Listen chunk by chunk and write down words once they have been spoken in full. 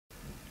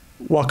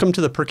Welcome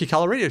to the Perky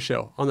Radio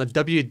Show on the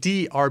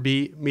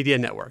WDRB Media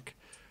Network.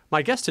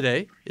 My guest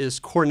today is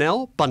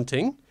Cornell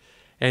Bunting,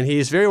 and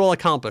he's very well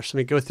accomplished. Let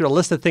me go through a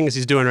list of things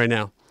he's doing right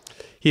now.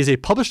 He's a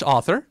published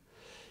author,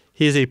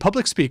 he's a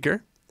public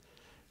speaker,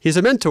 he's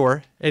a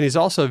mentor, and he's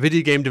also a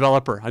video game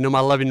developer. I know my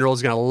 11-year-old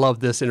is going to love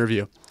this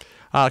interview.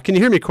 Can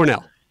you hear me,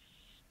 Cornell?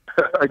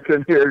 I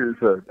can hear you,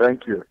 sir.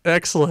 Thank you.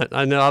 Excellent.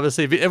 I know,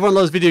 obviously, everyone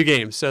loves video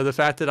games. So the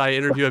fact that I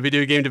interview a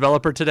video game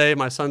developer today,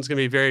 my son's going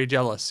to be very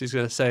jealous. He's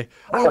going to say,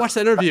 oh, watch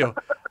that interview.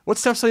 What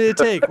steps do I need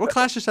to take? What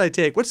classes should I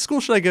take? What school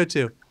should I go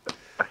to?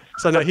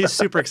 So no, he's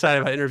super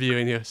excited about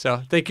interviewing you.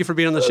 So thank you for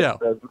being on the show.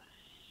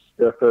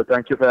 Yes, sir.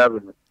 Thank you for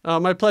having me.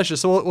 My pleasure.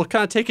 So we'll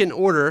kind of take it in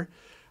order.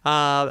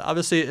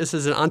 Obviously, this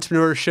is an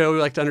entrepreneur show. We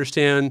like to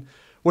understand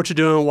what you're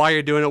doing, why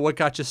you're doing it, what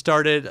got you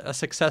started, a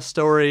success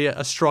story,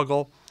 a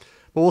struggle.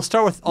 But we'll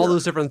start with all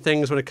those different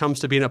things when it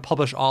comes to being a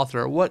published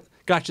author. What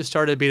got you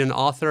started being an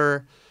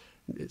author?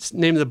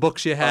 Name of the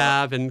books you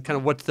have, and kind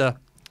of what's the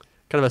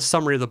kind of a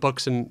summary of the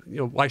books, and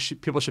why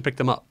people should pick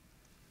them up.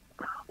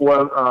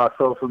 Well,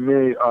 so for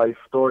me, I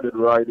started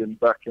writing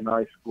back in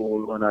high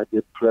school when I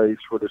did plays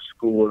for the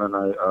school, and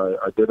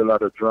I did a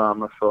lot of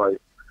drama. So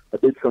I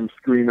did some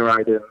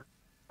screenwriting.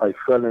 I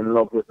fell in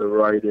love with the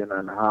writing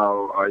and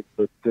how I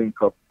could think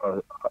of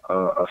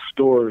a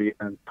story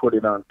and put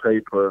it on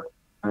paper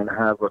and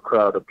have a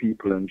crowd of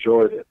people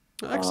enjoy it.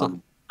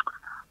 Excellent.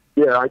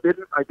 I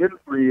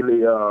didn't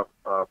really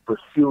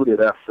pursue it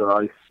after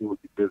high school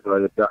because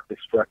I got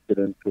distracted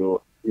into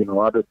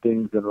other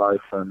things in life,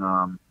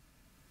 and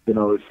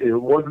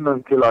it wasn't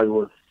until I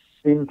was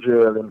in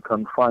jail in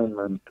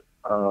confinement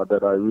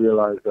that I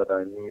realized that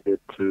I needed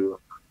to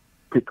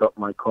pick up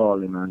my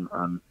calling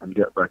and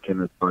get back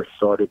in it. So I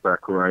started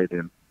back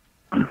writing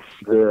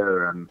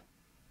there, and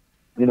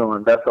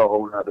that's a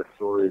whole other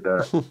story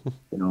that,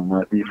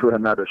 might be for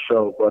another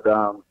show. But,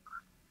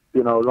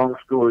 long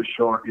story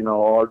short,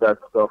 all that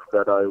stuff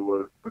that I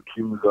was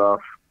accused of,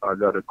 I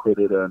got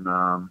acquitted, and,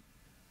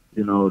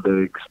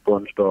 they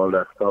expunged all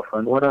that stuff.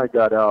 And when I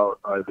got out,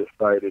 I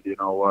decided,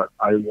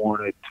 I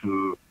wanted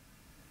to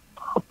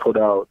put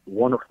out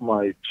one of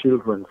my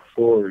children's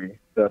stories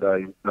that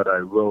I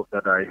wrote,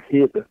 that I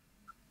hid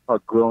a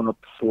grown-up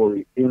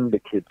story in the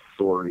kid's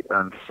story.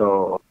 And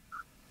so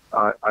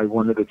I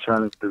wanted to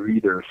challenge the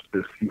readers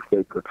to see if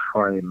they could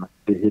find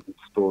the hidden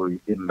story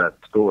in that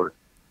story.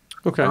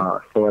 Okay.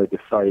 So I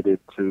decided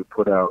to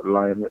put out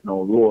Lion with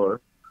No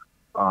Roar.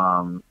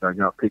 That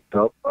got picked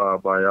up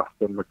by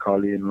Austin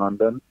Macaulay in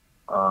London,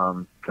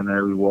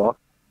 Canary Wharf.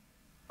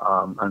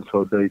 And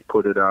so they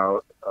put it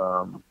out,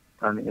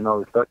 and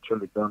it's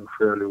actually done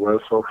fairly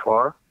well so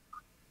far.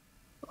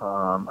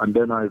 And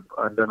then I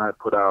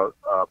put out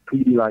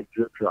PD Like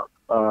Drip Drop.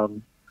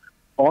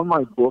 All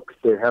my books,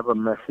 they have a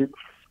message.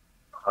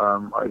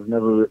 I've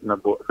never written a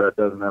book that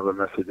doesn't have a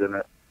message in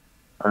it,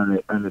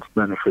 and it's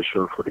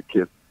beneficial for the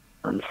kids.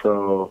 And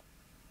so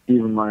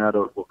even my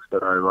adult books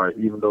that I write,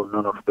 even though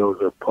none of those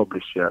are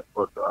published yet,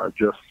 but I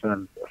just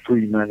sent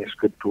 3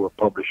 manuscripts to a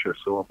publisher,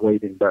 so I'm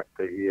waiting back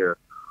to hear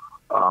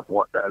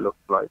what that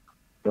looks like.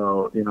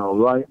 So,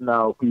 right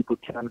now people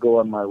can go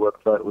on my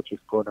website, which is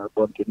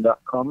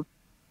cornellbunting.com,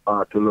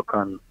 to look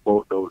on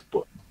both those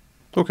books.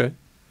 Okay.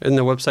 And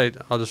the website,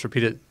 I'll just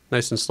repeat it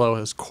nice and slow,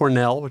 is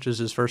Cornell, which is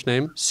his first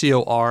name,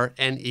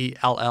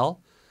 Cornell,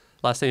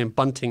 last name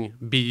Bunting,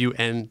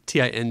 BUNTING.com.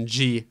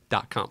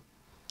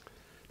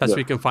 That's where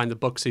you can find the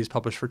books he's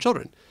published for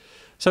children.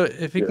 So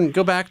if you can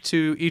go back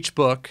to each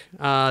book,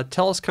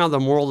 tell us kind of the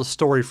moral of the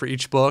story for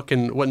each book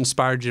and what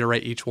inspired you to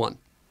write each one.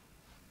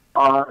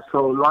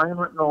 So Lion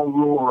with No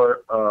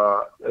Roar,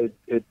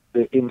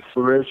 the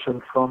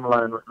inspiration from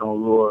Lion with No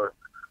Roar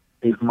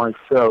is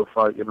myself.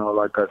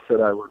 Like I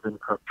said, I was in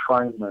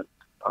confinement,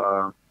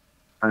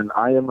 and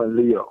I am a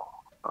Leo.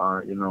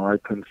 I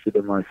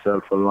consider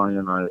myself a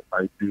lion. I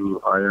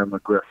am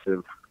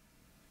aggressive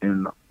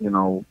in,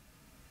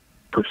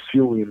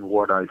 pursuing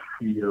what I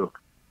feel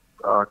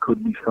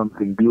could be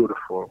something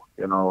beautiful,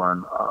 and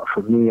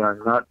for me,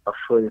 I'm not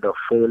afraid of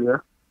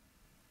failure.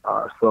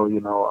 So,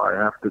 I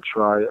have to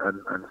try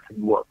and see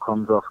what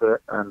comes of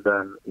it, and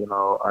then,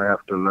 I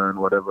have to learn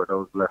whatever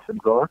those lessons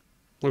are.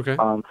 Okay.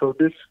 So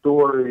this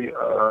story,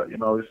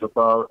 is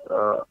about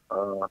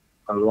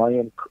a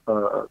lion,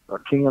 a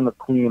king and a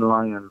queen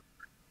lion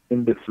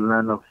in this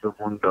land of the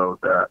mundo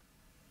that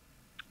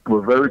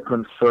were very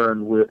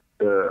concerned with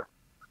the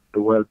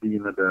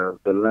well-being of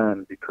the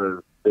land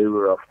because they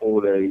were of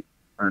old age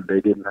and they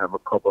didn't have a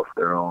cub of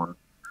their own.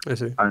 I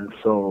see. And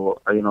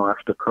so,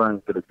 after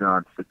crying to the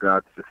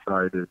gods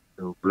decided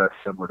to bless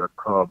them with a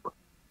cub.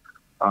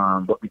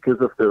 But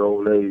because of their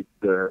old age,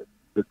 the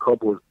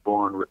cub was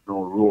born with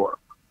no roar.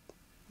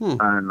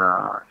 And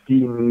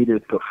he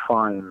needed to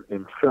find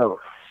himself.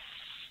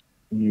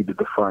 He needed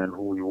to find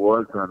who he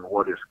was and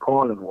what his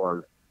calling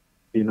was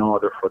in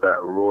order for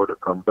that roar to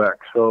come back.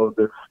 So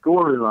the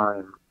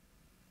storyline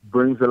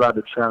brings a lot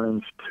of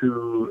challenge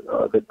to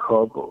the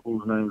cub,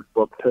 whose name is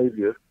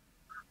Bobtavius.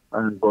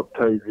 And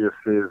Bobtavius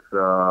is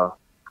a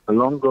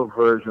longer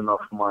version of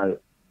my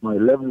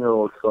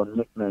 11-year-old son,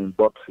 nicknamed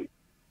Bobsy.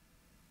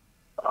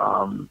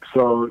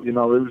 So, you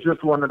know, it was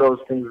just one of those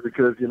things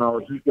because, you know,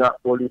 he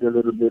got bullied a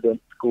little bit in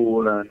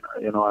school, and,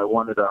 you know, I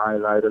wanted to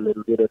highlight a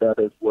little bit of that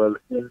as well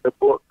in the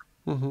book,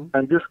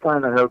 and just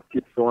kind of help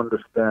kids to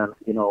understand,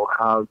 you know,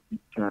 how you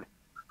can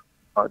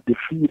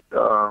defeat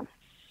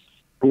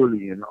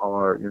bullying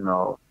or, you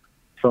know,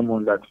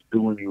 someone that's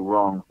doing you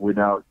wrong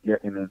without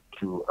getting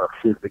into a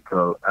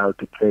physical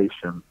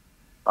altercation.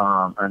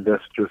 And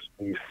that's just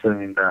me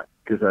saying that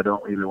because I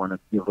don't really want to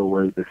give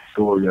away the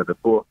story of the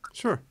book.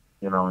 Sure.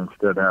 You know,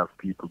 instead have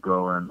people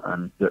go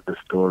and get the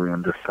story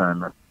and just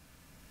kind of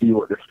see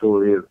what the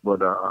story is.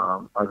 But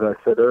as I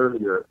said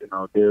earlier, you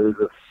know, there is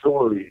a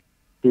story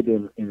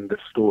hidden in the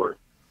story.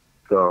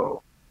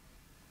 So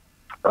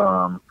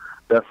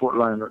that's what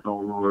Line with No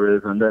Ruler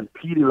is. And then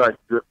Petey Like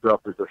Drip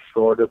Drop is a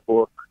shorter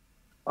book,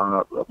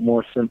 a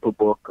more simple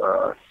book,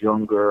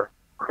 younger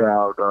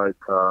crowd, like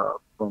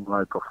from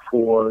like a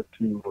 4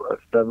 to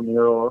a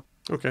 7-year-old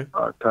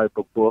type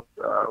of book,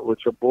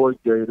 which a boy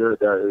Gator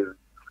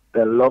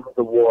that loves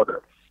the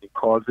water. He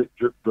calls it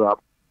Drip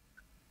Drop,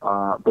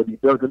 but he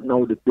doesn't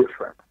know the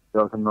difference. He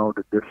doesn't know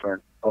the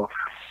difference of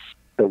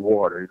the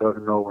water. He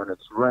doesn't know when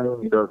it's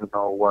raining. He doesn't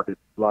know what it's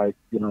like,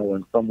 you know,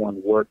 when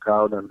someone works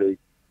out and they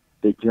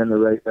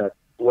generate that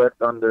sweat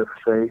on their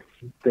face.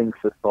 He thinks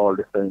it's all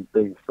the same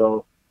thing.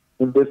 So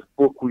in this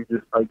book,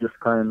 I just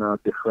kind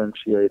of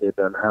differentiated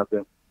and have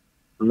him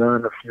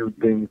learn a few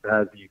things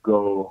as you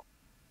go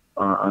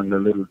on the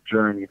little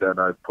journey that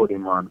I put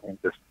him on in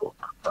this book.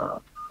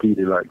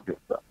 Really like this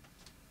stuff.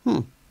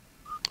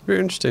 Very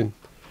interesting.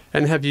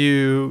 And have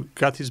you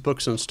got these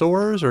books in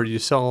stores, or do you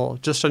sell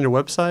just on your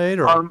website,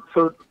 or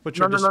so what's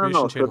your no.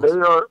 channels? So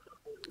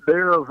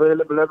they're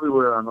available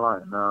everywhere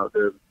online.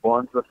 There's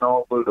Barnes &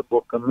 Noble, The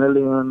Book a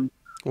Million,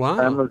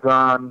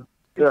 Amazon.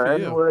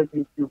 Anywhere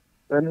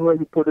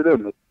you put it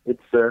in,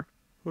 it's there.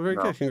 Well, very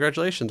good.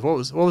 Congratulations.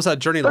 What was that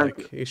journey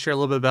like? Can you share a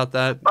little bit about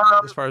that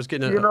as far as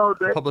getting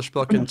a published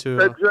book into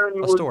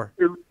a store?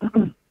 It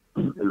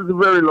was a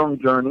very long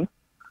journey.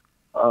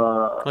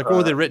 Like when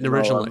were they written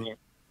originally?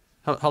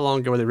 How long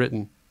ago were they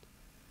written?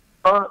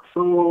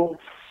 So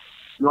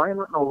Line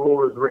with No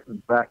Ruler was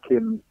written back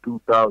in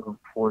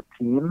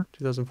 2014.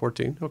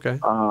 2014, okay.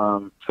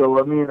 So,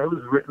 I mean, it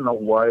was written a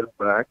while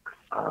back.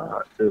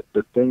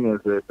 The thing is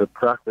that the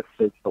process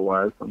takes a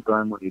while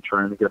sometimes when you're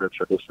trying to get a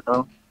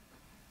traditional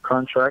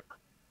contract.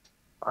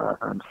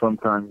 And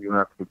sometimes you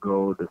have to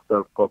go the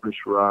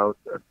self-published route,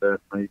 and then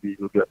maybe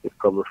you'll get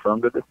discovered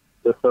from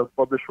the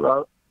self-published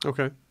route.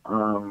 Okay.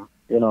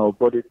 You know,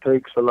 but it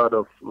takes a lot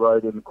of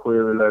writing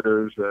query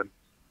letters and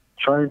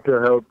trying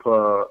to help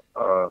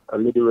a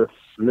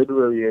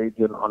literary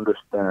agent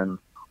understand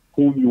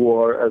who you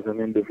are as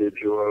an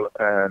individual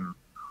and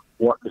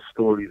what the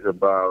story is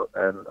about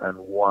and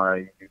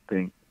why you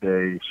think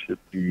they should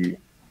be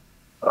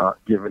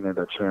giving it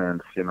a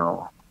chance, you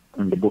know,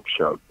 in the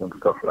bookshelf and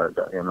stuff like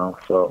that, you know.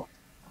 So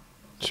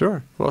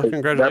sure. Well,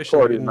 congratulations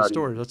on getting the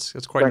story.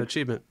 That's quite an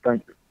achievement.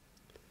 Thank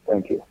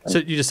you. So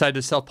you decided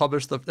to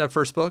self-publish that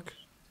first book?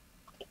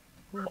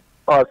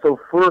 So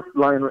first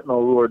Line with No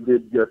Ruler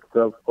did get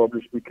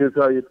self-published because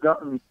I had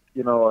gotten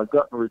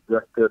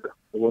rejected,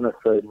 I want to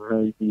say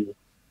maybe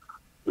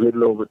a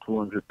little over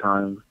 200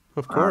 times.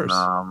 Of course.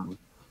 And,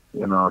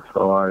 you know,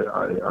 so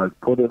I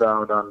put it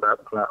out on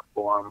that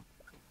platform,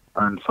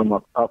 and some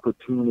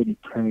opportunity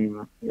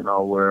came, you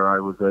know, where I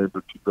was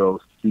able to go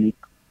speak,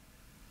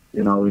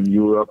 you know, in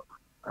Europe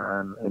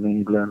and in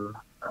England.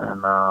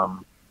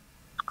 And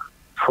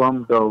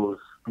from those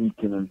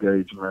speaking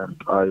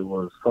engagements, I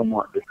was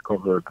somewhat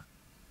discovered.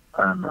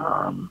 And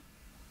I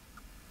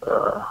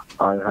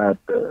had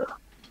the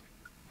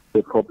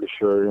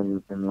publisher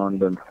in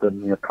London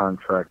send me a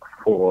contract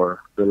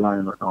for the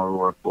Line with No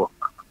Ruler book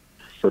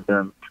for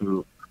them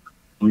to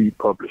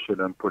republish it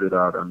and put it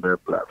out on their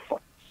platform.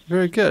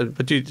 Very good.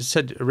 But you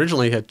said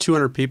originally you had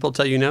 200 people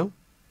tell you no?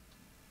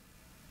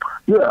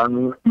 Yeah, I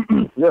mean,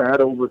 I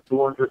had over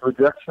 200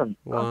 rejections.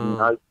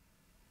 Wow.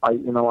 I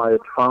mean, I had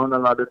found a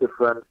lot of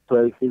different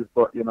places,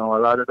 but, you know, a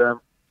lot of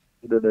them,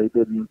 either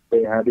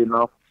they had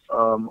enough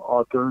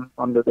authors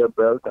under their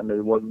belt and they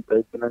wasn't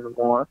taking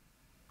anymore,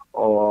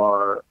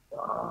 or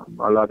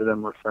a lot of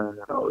them were saying,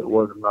 you know, it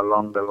wasn't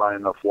along the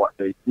line of what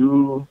they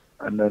do,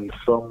 and then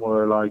some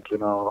were like, you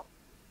know,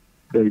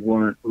 they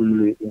weren't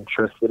really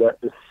interested at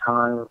this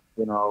time,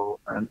 you know,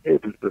 and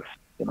it was just,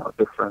 you know,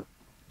 different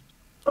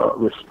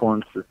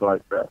responses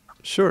like that.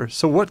 Sure.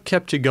 So what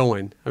kept you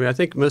going? I mean, I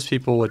think most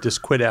people would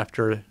just quit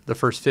after the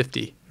first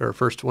 50 or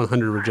first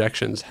 100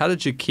 rejections. How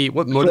did you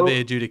what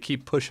motivated you to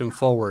keep pushing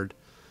forward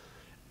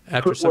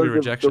after so many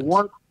rejections?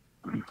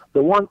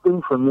 The one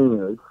thing for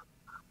me is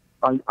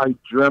I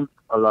dreamt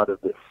a lot of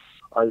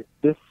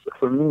this.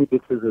 For me,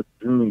 this is a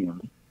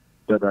dream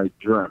that I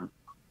dreamt,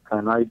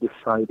 and I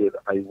decided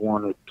I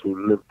wanted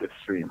to live this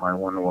dream. I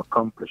want to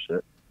accomplish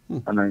it,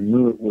 and I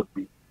knew it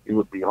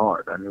would be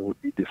hard and it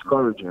would be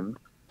discouraging.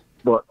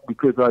 But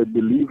because I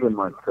believe in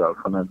myself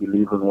and I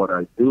believe in what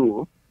I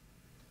do,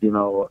 you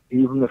know,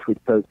 even if it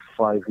takes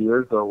 5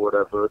 years or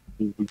whatever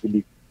to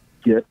really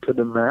get to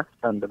the mass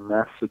and the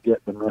mass to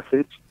get the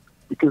message,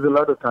 because a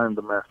lot of times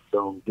the mass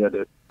don't get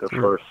it the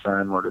first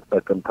time or the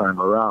second time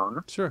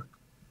around. Sure.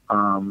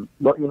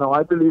 But you know,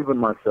 I believe in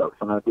myself,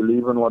 and I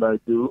believe in what I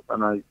do,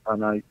 and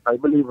I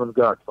believe in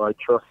God. So I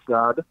trust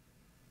God,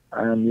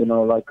 and you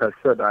know, like I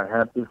said, I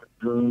had this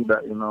dream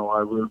that you know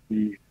I will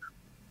be,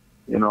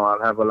 you know,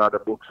 I'll have a lot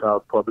of books I'll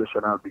publish,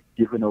 and I'll be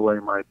giving away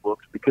my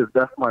books, because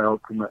that's my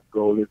ultimate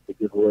goal, is to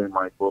give away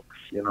my books.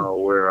 You know,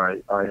 where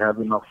I have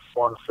enough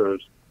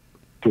sponsors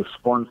to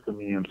sponsor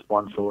me and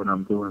sponsor what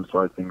I'm doing, so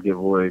I can give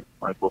away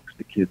my books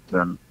to kids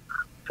and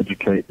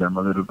educate them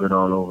a little bit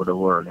all over the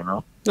world. You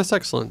know. That's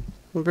excellent.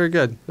 Well, very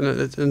good. And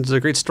it's a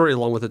great story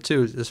along with it,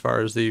 too, as far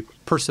as the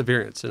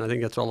perseverance. And I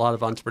think that's what a lot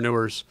of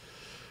entrepreneurs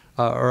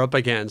are up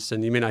against.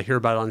 And you may not hear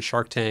about it on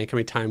Shark Tank, how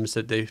many times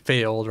that they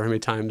failed or how many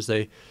times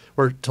they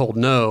were told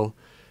no.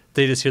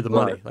 They just hear the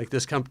money. Right. Like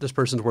this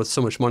person's worth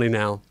so much money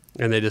now,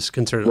 and they just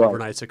consider it an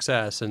overnight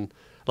success. And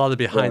a lot of the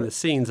behind the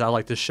scenes I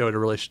like this show to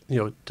really,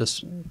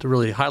 just to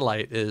really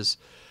highlight is,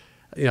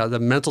 the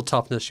mental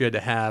toughness you had to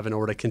have in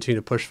order to continue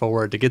to push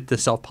forward, to get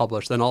this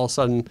self-published, then all of a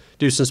sudden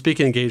do some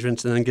speaking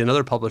engagements and then get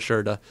another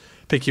publisher to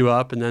pick you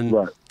up, and then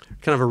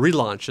kind of a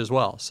relaunch as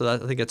well. So I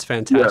think it's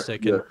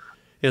fantastic. Yes.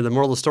 And the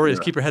moral of the story is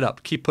keep your head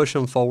up, keep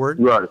pushing forward.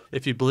 Right.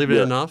 If you believe in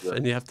it enough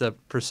and you have the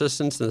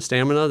persistence and the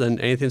stamina, then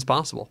anything's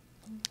possible.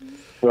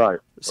 Right.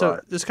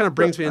 So this kind of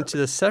brings me into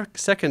the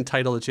second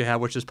title that you have,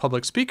 which is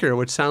public speaker,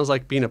 which sounds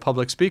like being a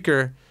public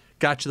speaker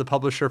got you the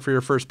publisher for your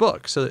first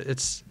book. So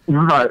it's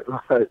right.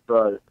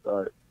 So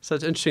it's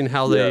interesting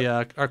how they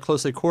are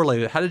closely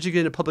correlated. How did you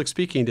get into public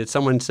speaking? Did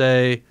someone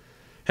say,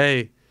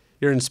 "Hey,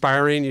 you're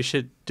inspiring, you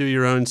should do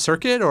your own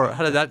circuit," or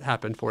how did that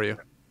happen for you?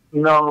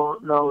 No.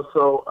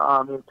 So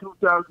in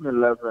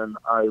 2011,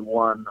 I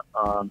won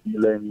the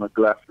Elaine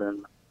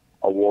McGlaughlin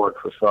Award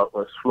for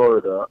Southwest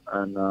Florida,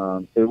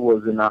 and it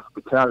was in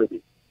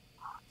hospitality.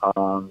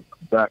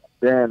 Back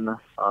then,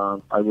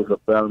 I was a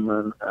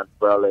bellman and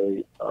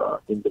ballet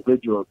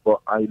individual, but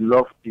I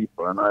loved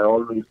people, and I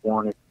always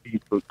wanted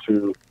people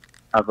to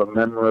have a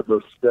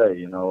memorable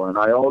stay, and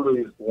I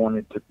always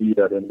wanted to be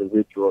that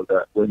individual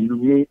that when you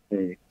meet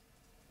me,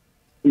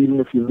 even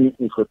if you meet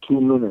me for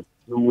 2 minutes,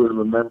 you will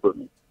remember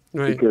me,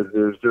 because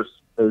there's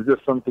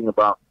just something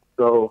about me.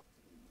 So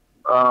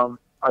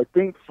I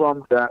think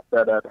from that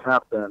had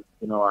happened.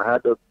 I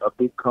had a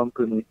big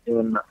company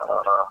in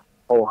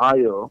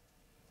Ohio.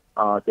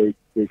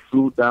 They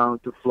flew down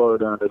to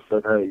Florida and they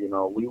said, "Hey,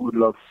 we would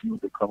love you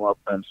to come up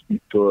and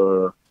speak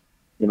to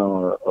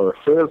a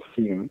sales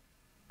team.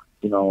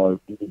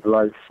 We'd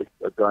like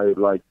a guy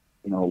like,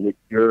 with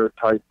your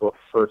type of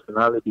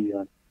personality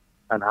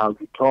and how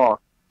you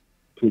talk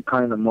to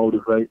kind of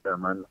motivate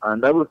them."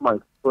 And that was my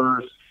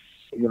first,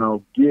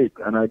 gig.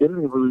 And I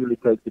didn't even really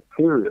take it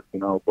serious,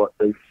 but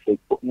they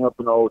put me up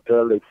in a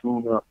hotel. They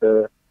flew me up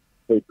there.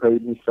 They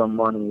paid me some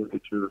money,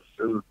 it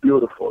was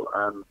beautiful.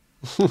 And,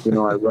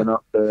 I went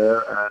up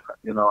there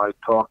and, I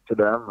talked to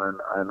them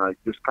and I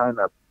just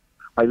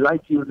I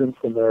like using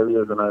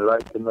scenarios and I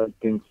like to make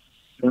things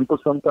simple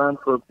sometimes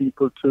for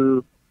people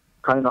to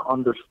kind of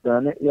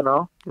understand it,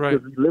 Right.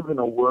 Because we live in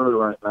a world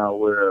right now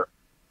where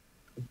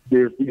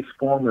there's these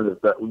formulas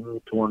that we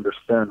need to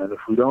understand, and if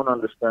we don't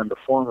understand the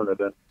formula,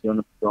 then we're going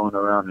to be going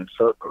around in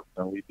circles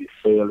and we'd be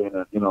failing,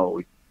 and,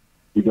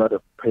 we got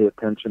to pay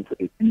attention to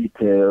the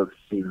details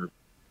to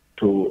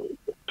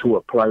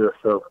apply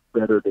ourselves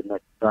better the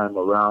next time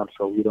around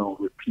so we don't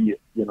repeat,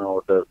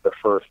 the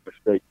first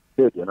mistake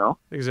we did,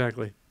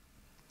 Exactly.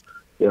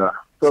 Yeah.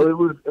 So it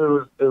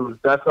was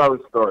that's how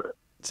it started.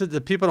 So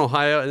the people in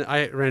Ohio, and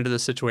I ran into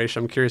this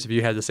situation, I'm curious if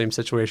you had the same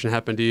situation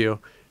happen to you.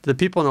 The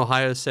people in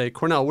Ohio say,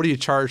 "Cornell, what do you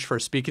charge for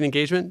a speaking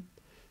engagement?"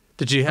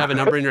 Did you have a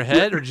number in your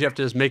head, or did you have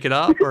to just make it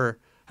up, or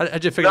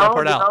how'd you figure that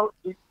part out?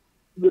 I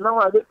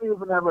didn't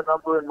even have a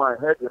number in my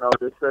head.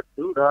 They said,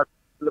 "Dude, that's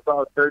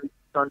about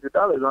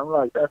 $3,600." I'm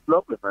like, "That's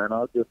lovely, man.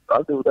 I'll do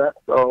that."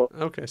 So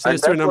okay, so they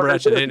just threw a number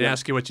at you. They didn't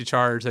ask you what you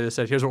charged. They just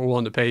said, "Here's what we're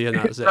willing to pay you," and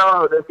that was it.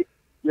 No,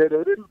 they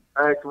didn't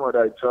ask what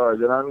I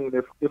charged. And I mean,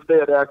 if they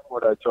had asked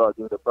what I charged,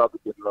 it would have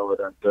probably been lower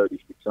than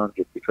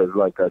 $3,600 because,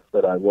 like I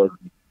said, I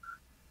wasn't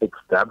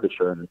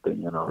established or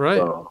anything, Right.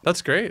 So,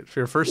 that's great for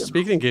your first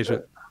speaking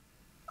engagement.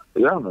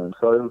 Yeah, man.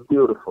 So it was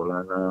beautiful.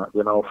 And,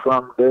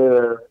 from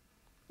there,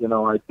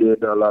 I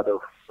did a lot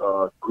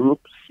of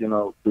groups,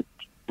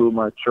 through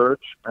my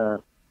church.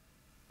 And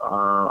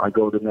I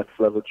go to Next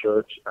Level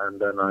Church.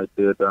 And then I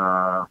did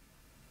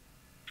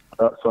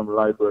some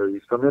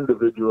libraries, some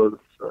individuals,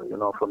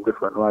 from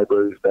different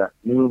libraries that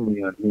knew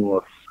me and knew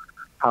of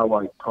how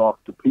I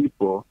talk to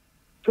people,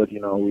 said, we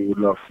would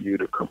love for you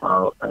to come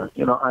out. And,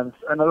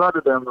 and a lot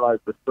of them, like,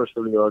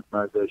 especially the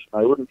organization,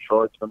 I wouldn't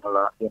charge them a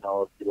lot, it'd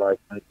be like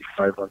maybe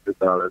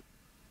 $500,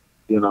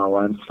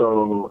 and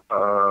so,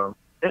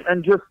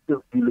 and just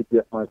to really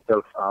get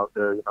myself out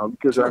there,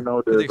 because Sure. I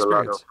know there's a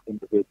lot of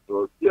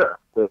individuals,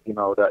 that,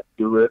 that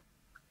do it.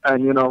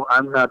 And,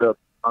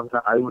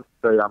 I would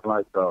say I'm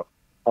like a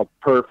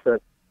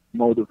perfect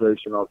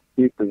motivational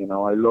speaker.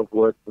 I love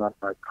working on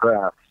my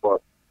craft,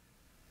 but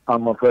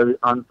I'm a very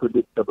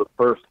unpredictable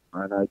person,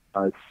 and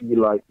I feel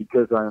like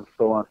because I am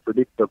so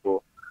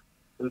unpredictable,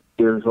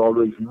 there's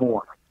always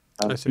more,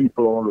 I and see.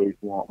 people always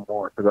want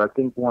more. Because I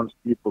think once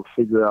people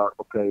figure out,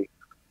 okay,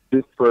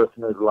 this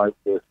person is like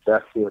this,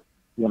 that's it,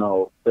 you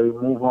know, they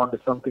move on to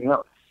something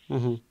else.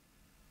 Mm-hmm.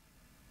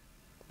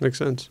 Makes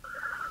sense.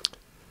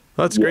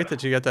 Well, that's great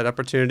that you got that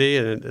opportunity,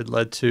 and it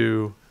led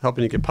to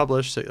helping you get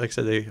published. Like I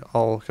said, they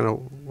all kind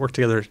of work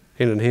together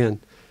hand in hand.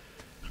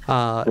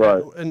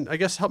 Right. And I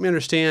guess help me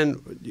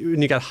understand,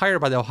 when you got hired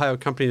by the Ohio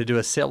company to do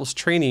a sales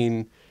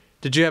training,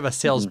 did you have a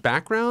sales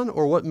background,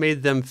 or what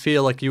made them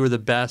feel like you were the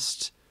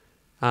best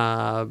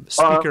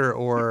speaker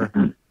or...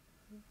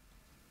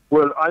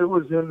 Well, I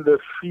was in the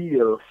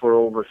field for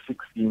over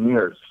 16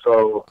 years,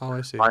 so Oh,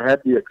 I see. I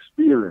had the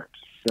experience.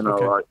 You know,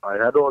 Okay.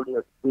 I had all the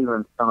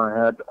experience, and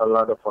I had a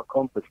lot of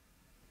accomplishments.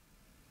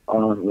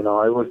 You know,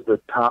 I was the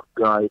top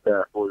guy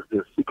that was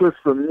just, because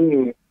for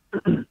me,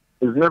 it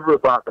was never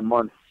about the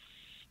money.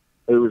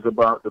 It was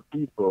about the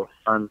people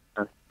and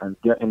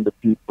getting the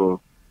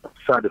people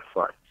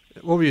satisfied.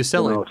 What were you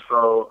selling? You know,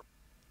 so,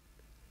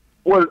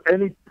 well,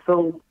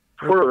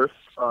 first...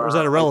 Or is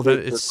that irrelevant?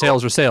 It's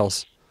sales or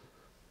sales?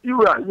 You're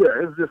right, yeah.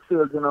 It's just,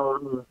 you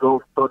know,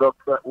 golf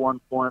products at one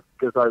point,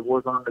 because I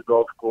was on the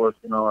golf course,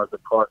 you know, as a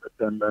cart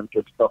attendant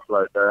and stuff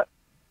like that.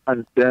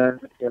 And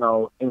then, you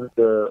know, in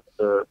the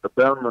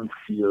Belmont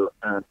field,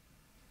 and,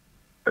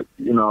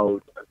 you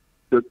know,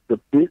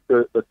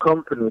 the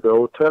company, the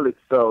hotel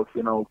itself,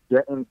 you know,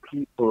 getting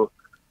people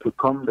to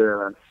come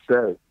there and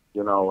stay,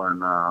 you know,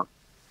 and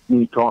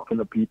me talking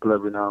to people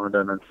every now and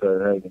then and say,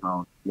 hey,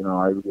 you know,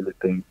 I really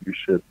think you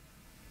should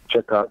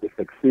check out this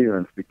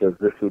experience, because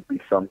this would be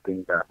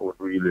something that would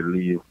really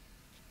leave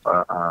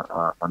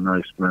a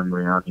nice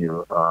memory on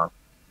you,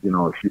 you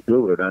know, if you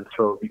do it. And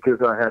so,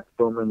 because I had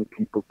so many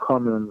people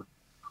coming,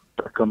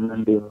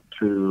 recommending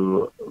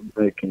to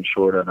making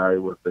sure that I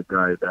was the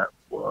guy that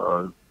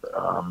was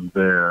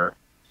their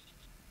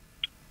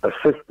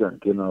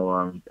assistant, you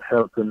know,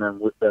 helping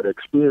them with that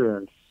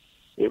experience,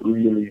 it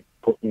really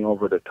put me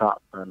over the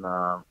top. And,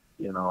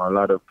 you know, a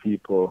lot of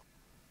people,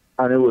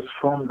 and it was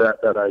from that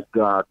I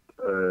got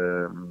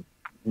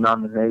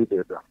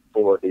nominated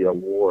for the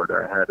award.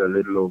 I had a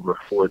little over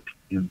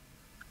 14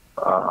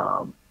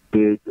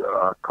 big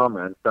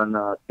comments,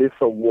 and this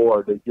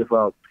award, they give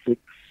out 6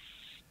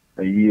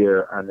 a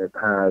year, and it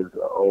has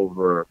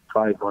over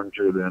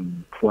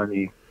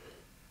 520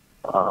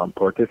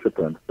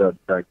 participants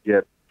that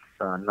get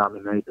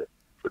nominated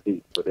for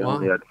these, but they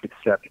only had 6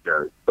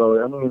 categories.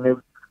 So, I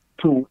mean,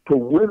 to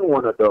win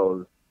one of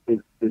those,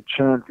 the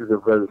chances are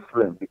very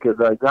slim, because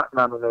I got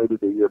nominated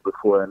the year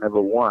before. I never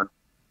won,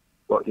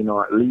 but, you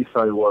know, at least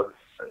I was,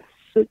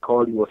 they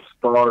call you a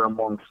star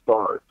among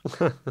stars.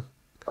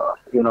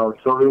 You know,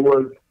 so it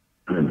was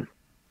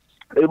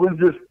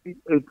just,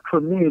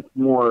 for me, it's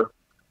more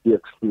the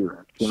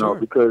experience, you know,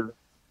 because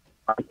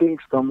I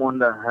think someone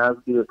that has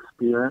the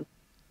experience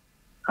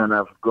and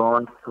have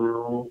gone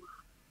through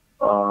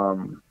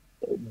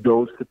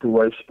those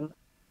situations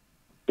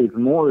is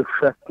more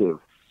effective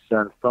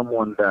than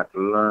someone that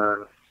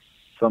learns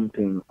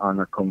something on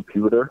a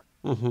computer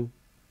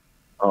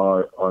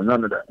or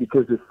none of that,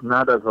 because it's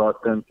not as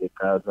authentic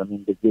as an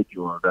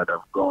individual that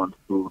have gone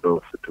through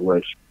those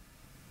situations.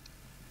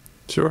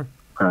 Sure.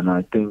 And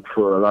I think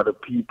for a lot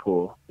of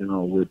people, you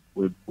know,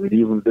 with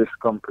even this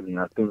company,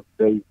 I think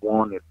they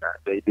wanted that.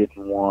 They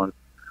didn't want,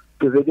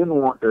 because they didn't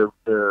want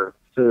their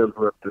sales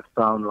rep to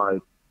sound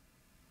like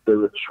they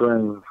were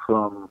trained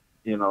from,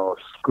 you know,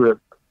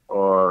 script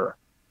or,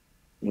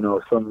 you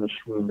know, some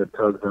machine that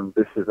tells them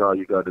this is how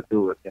you got to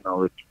do it. You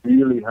know, it's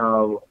really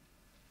how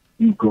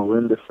you go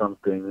into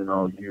something, you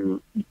know,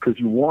 because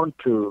you want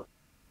to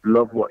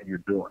love what you're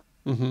doing.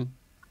 Mm-hmm.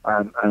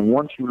 And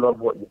once you love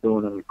what you're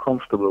doing and you're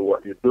comfortable with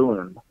what you're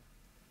doing,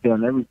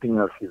 then everything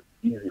else is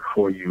easy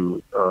for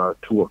you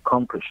to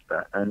accomplish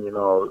that. And, you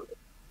know,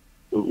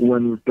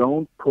 when you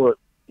don't put,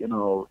 you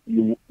know,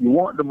 you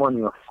want the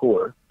money, of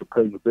course, to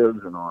pay your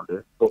bills and all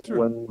this, but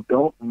when you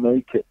don't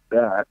make it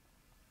that,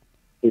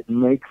 it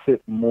makes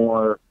it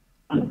more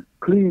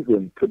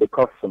pleasing to the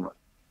customer,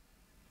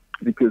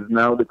 because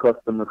now the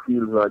customer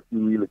feels like you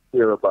really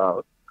care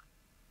about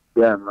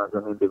them as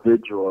an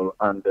individual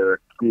and their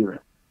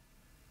experience,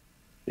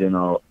 you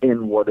know,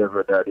 in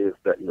whatever that is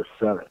that you're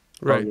selling.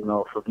 Right. So, you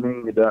know, for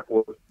me, that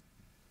was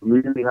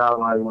really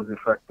how I was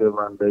effective,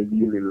 and they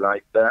really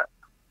liked that.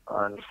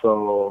 And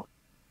so,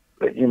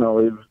 you know,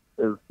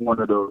 it's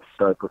one of those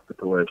type of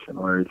situations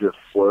where it just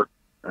worked,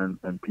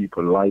 and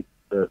people liked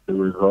the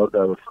result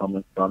that was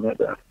coming from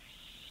it.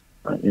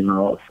 And, you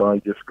know, so I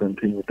just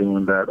continued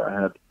doing that. I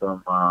had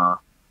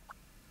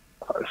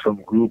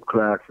some group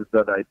classes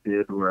that I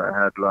did where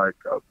I had like,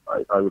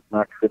 I would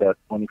max it at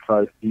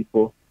 25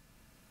 people.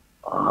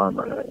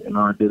 You know,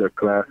 I did a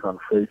class on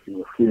facing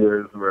your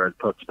fears where I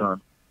touched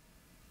on,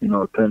 you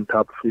know, 10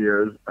 top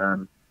fears.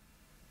 And,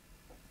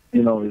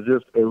 you know, it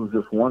was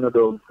just one of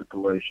those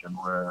situations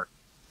where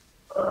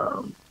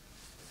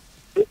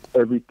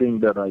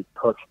everything that I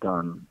touched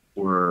on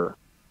were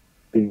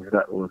things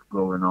that was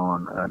going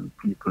on, and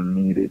people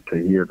needed to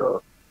hear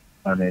those,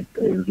 and it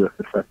was just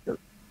effective.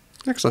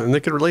 Excellent. And they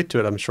could relate to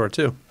it, I'm sure,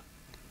 too.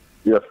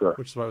 Yes, sir.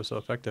 which is why it was so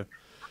effective.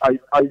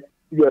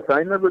 Yes,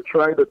 I never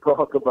try to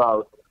talk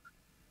about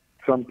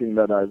something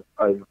that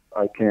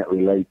I can't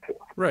relate to.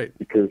 Right.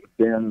 Because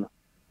then,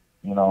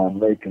 I'm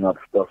making up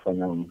stuff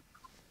and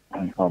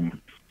I'm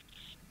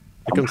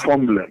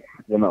fumbling,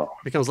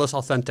 Becomes less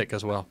authentic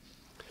as well.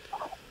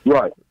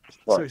 Right.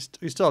 So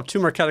we still have two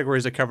more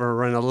categories to cover.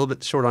 We're running a little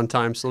bit short on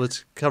time, so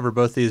let's cover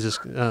both these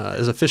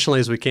as efficiently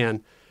as we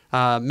can.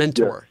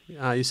 Mentor.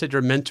 Yeah. You said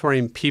you're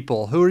mentoring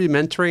people. Who are you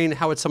mentoring?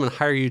 How would someone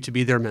hire you to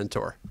be their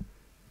mentor?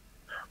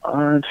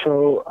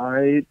 So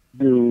I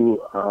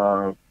do.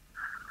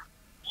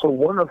 So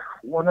one of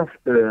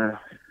the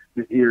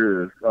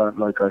areas,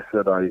 like I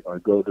said, I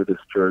go to this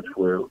church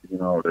where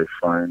they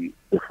find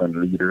different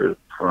leaders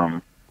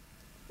from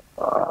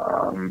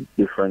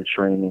different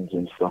trainings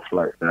and stuff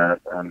like that,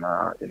 and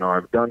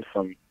I've done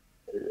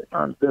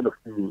a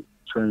few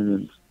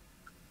trainings,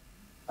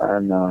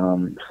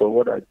 and so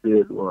what I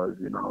did was,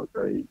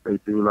 they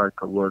do like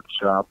a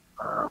workshop.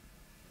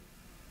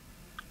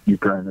 You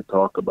kind of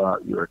talk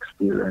about your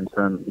experience,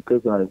 and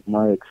because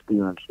my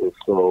experience was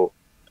so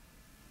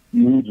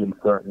huge in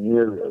certain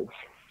areas,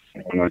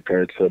 like I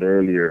had said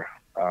earlier,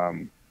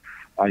 I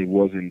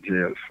was in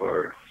jail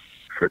for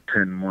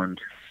 10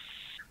 months,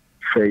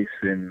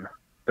 facing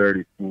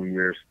 32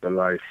 years to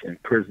life in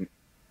prison,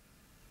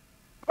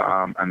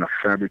 and a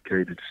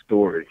fabricated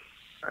story.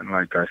 And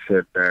like I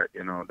said,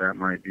 that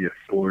might be a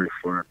story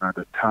for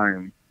another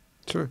time.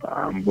 Sure.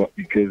 But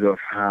because of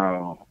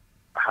how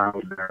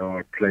that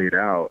all played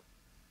out,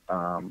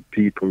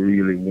 people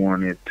really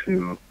wanted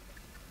to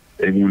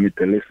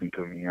listen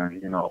to me,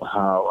 and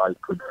how I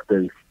could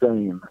stay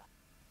sane,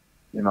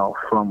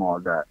 from all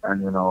that.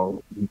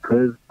 And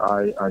because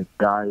I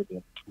died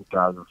in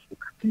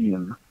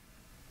 2016,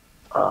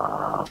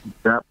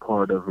 that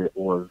part of it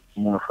was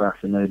more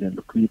fascinating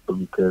to people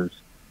because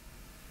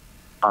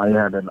I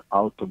had an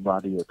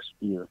out-of-body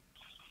experience.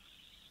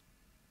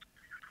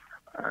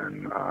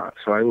 And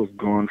so I was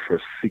gone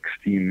for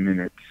 16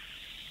 minutes.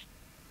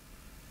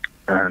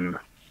 And,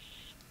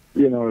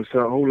 it's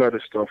a whole lot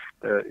of stuff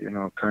that,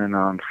 kind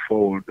of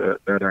unfold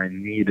that I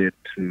needed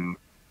to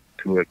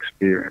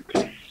experience,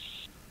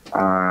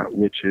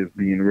 which is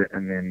being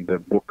written in the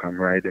book I'm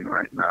writing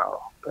right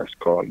now. That's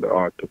called The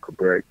Art Took a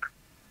Break,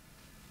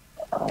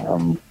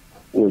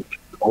 which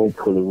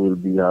hopefully will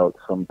be out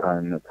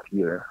sometime next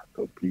year,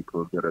 so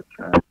people get a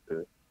chance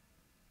to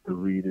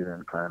read it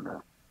and kind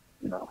of,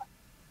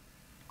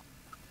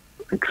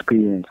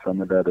 experience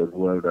some of that as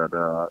well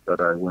that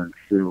I went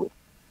through.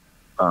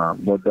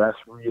 But that's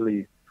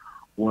really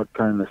what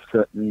kind of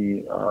set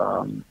me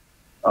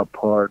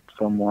apart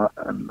somewhat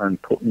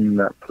and put me in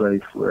that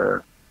place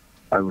where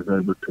I was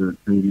able to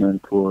be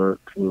mentor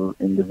to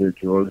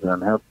individuals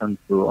and help them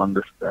to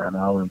understand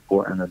how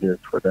important it is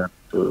for them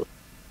to,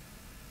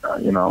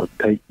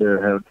 take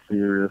their health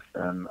serious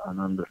and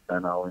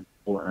understand how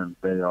important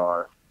they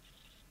are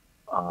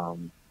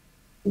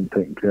in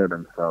taking care of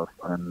themselves,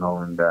 and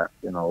knowing that,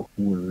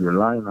 who's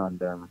relying on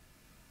them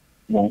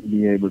won't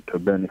be able to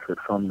benefit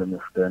from them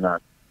if they're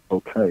not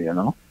okay,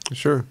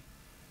 Sure.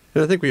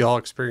 And I think we all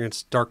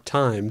experience dark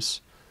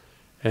times,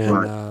 and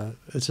right.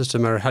 It's just a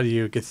matter of how do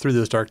you get through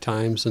those dark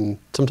times, and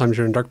sometimes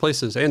you're in dark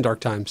places and dark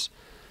times.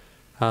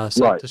 So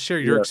right. To share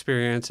your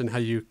experience and how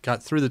you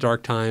got through the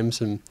dark times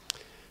and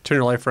turn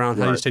your life around,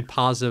 how you stayed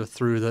positive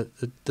through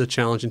the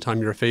challenging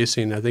time you're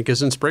facing, I think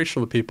is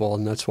inspirational to people,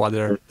 and that's why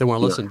they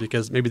want to listen,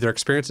 because maybe they're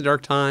experiencing a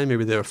dark time,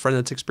 maybe they have a friend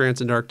that's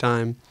experiencing a dark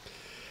time,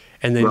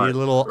 and they need a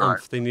little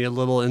oomph, they need a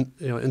little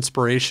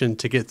inspiration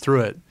to get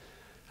through it.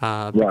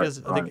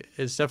 Because I think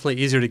it's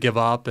definitely easier to give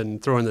up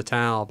and throw in the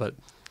towel, but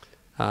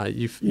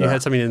you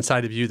had something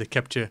inside of you that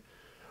kept you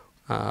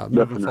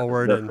moving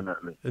forward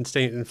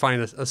and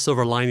find a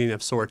silver lining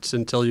of sorts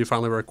until you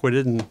finally were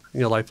acquitted and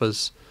life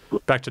was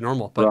back to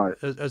normal. But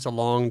it's a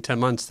long 10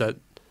 months that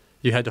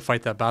you had to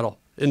fight that battle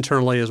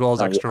internally as well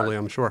as externally,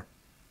 I'm sure.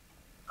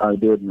 I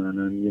did, man.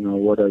 And,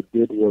 what I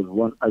did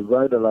was I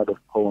write a lot of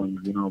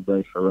poems,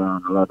 based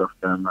around a lot of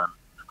them. And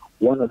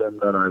one of them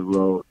that I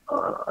wrote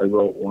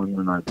one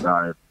when I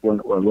died, when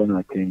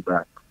I came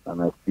back.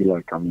 And I feel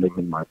like I'm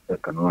living my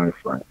second life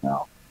right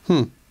now.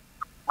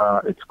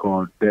 It's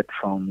called Death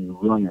Found Me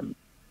Running.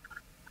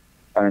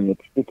 And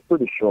it's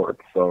pretty short,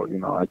 so,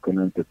 I can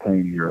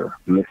entertain your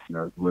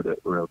listeners with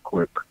it real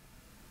quick.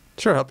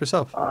 Sure, help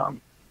yourself.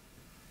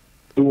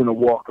 Doing a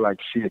walk like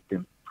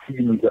shaking,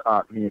 feeling the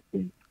art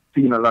making,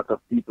 seeing a lot of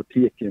people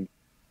taking,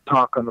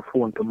 talk on the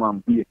phone to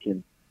mom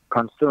baking,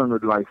 concerned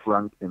with life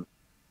ranking,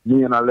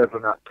 me and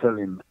 11 at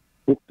telling,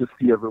 book to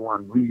see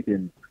everyone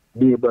reading,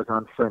 neighbors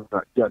and friends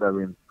at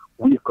gathering,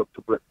 wake up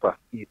to breakfast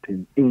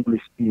eating,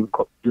 English steam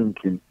cup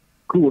drinking,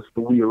 close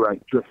to way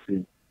right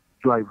dressing,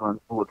 drive on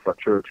road for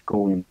church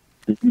going,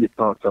 the great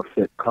thoughts of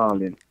set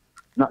calling,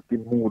 not the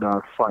mood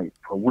or fight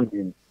for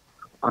winning,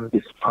 on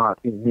this part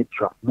in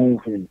mid-track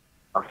moving,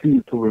 I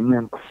feel to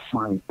remember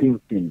fine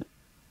thinking,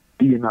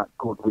 be not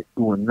good with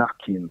doing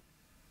knocking,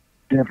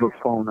 devil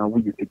found a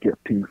way to get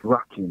things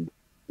rocking,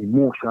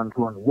 emotions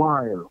run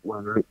wild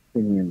when lip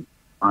singing,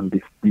 on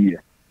this day,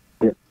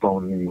 death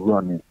found me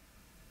running,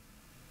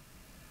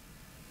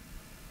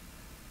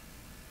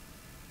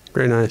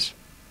 Very nice.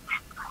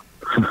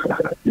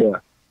 Yeah.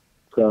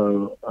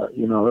 So,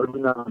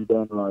 every now and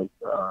then, like,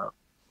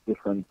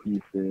 different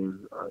pieces,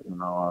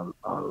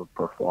 I'll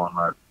perform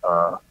at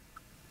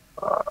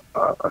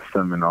a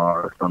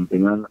seminar or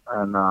something. And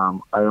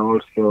I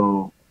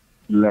also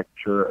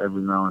lecture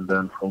every now and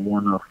then for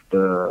one of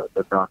the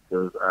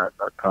doctors at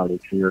a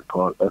college here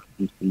called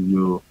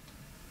FCCU.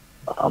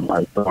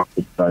 I talk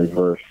with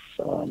diverse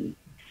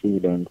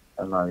students,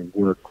 and I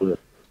work with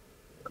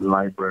the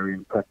library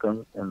in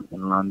Peckham in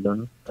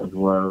London as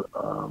well,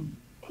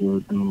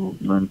 to do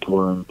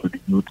mentoring to the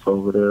youth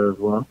over there as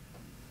well.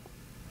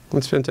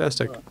 That's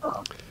fantastic.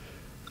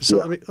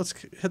 So let's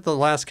hit the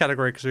last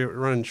category because we're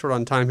running short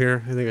on time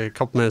here. I think a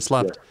couple minutes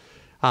left.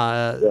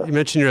 You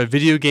mentioned you're a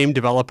video game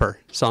developer,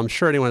 so I'm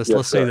sure anyone that's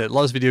listening that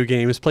loves video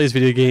games, plays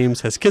video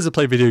games, has kids that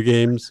play video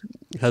games,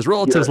 has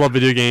relatives love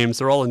video games,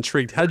 they're all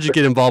intrigued. How did you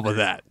get involved with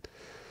that?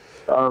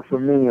 For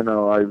me,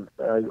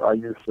 I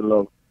used to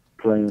love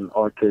playing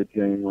arcade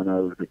games when I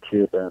was a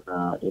kid, and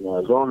I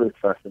was always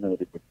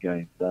fascinated with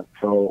games. And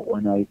so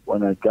when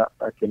I got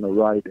back into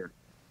writing,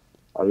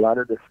 a lot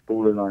of the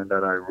storyline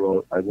that I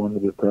wrote, I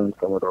wanted to turn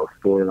some of those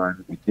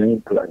storylines into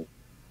gameplay.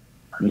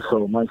 And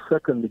so my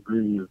second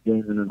degree is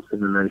gaming and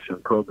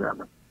simulation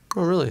programming.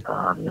 Oh, really?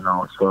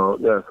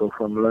 So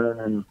from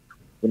learning,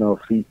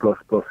 C++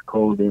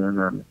 coding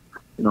and,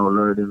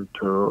 learning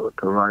to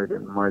write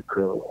in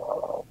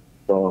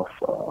Microsoft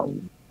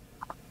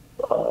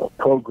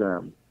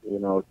programs,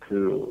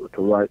 to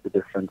write the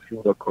different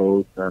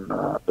pseudocodes and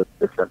the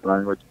different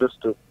language,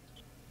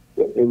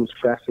 it was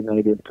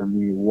fascinating to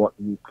me what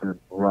you can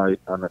write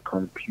on a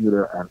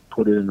computer and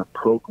put it in a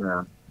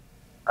program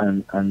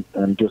and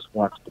just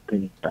watch the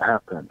thing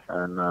happen.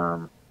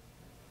 And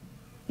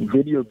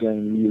video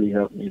game really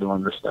helped me to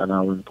understand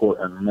how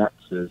important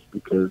maths is,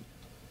 because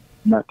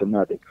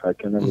mathematics, I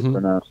can never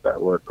pronounce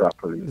that word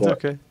properly. It's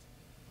okay.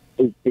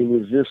 It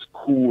was just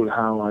cool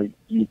how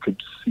you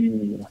could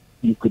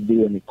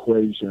do an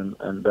equation,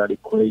 and that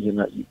equation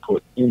that you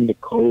put in the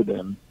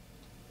code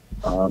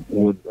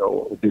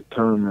would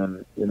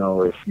determine,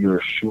 if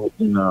you're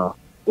shooting a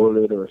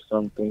bullet or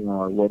something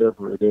or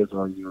whatever it is,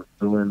 or you're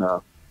doing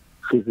a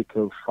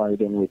physical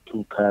fighting with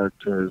two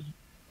characters,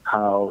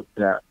 how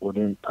that would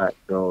impact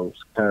those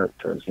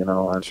characters,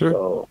 And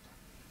so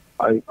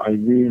I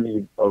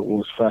really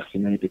was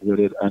fascinated with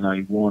it, and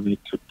I wanted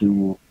to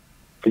do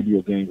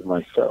video games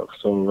myself.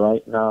 So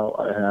right now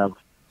I have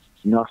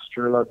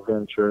Nostril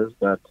Adventures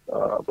that's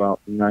about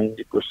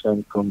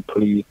 90%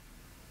 complete.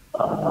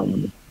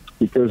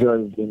 Because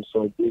I've been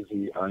so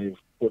busy, I've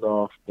put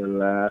off the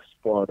last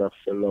part of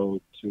the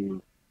load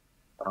to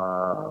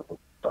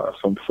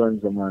some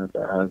friends of mine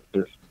that has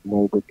this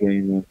mobile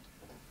gaming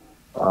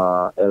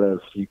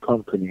LLC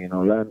company in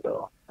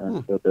Orlando,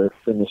 and so they're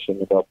finishing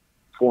it up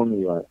for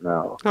me right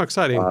now. How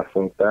exciting!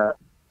 So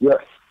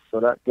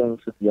that game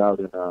should be out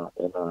in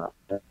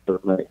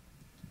May.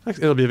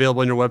 It'll be available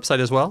on your website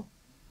as well.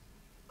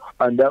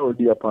 And that will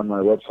be up on my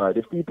website.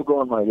 If people go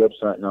on my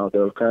website now,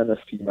 they'll kind of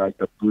see like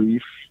a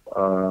brief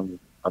on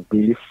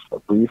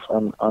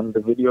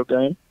the video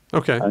game.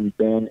 Okay. And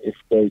then if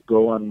they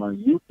go on my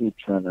YouTube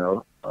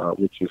channel,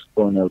 which is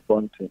Cornell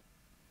Bunting,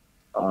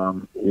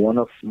 one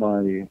of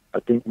my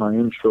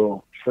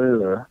intro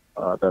trailer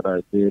that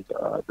I did,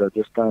 they're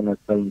just kind of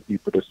telling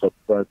people to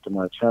subscribe to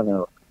my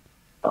channel.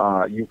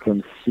 You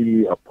can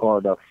see a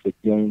part of the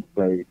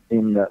gameplay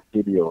in that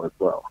video as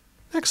well.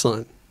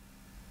 Excellent.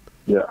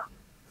 Yeah.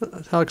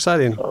 How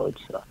exciting. So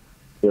it's,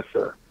 yes,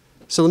 sir.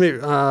 So let me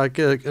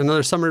get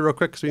another summary real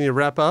quick because we need to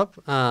wrap up.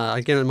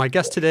 Again, my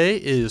guest today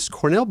is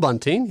Cornell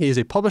Bunting. He's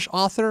a published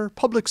author,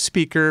 public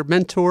speaker,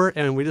 mentor,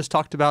 and we just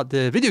talked about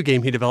the video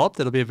game he developed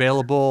that'll be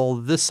available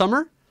this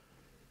summer.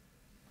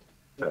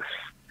 Yes,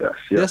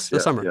 this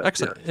summer. Yes,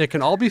 excellent. Yes. It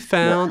can all be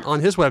found on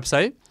his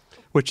website,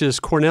 which is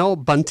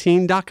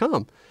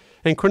cornellbunting.com.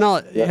 And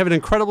Cornell, you have an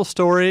incredible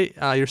story.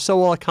 You're so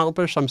well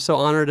accomplished. I'm so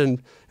honored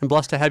and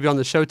blessed to have you on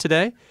the show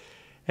today.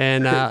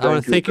 And I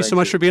want to thank you so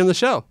much for being on the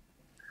show.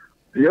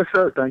 Yes,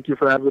 sir. Thank you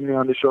for having me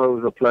on the show. It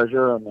was a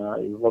pleasure, and I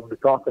loved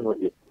talking with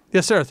you.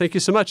 Yes, sir. Thank you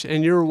so much.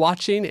 And you're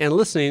watching and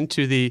listening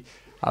to the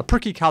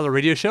Perky Collar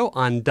Radio Show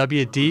on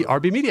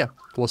WDRB Media.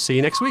 We'll see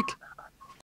you next week.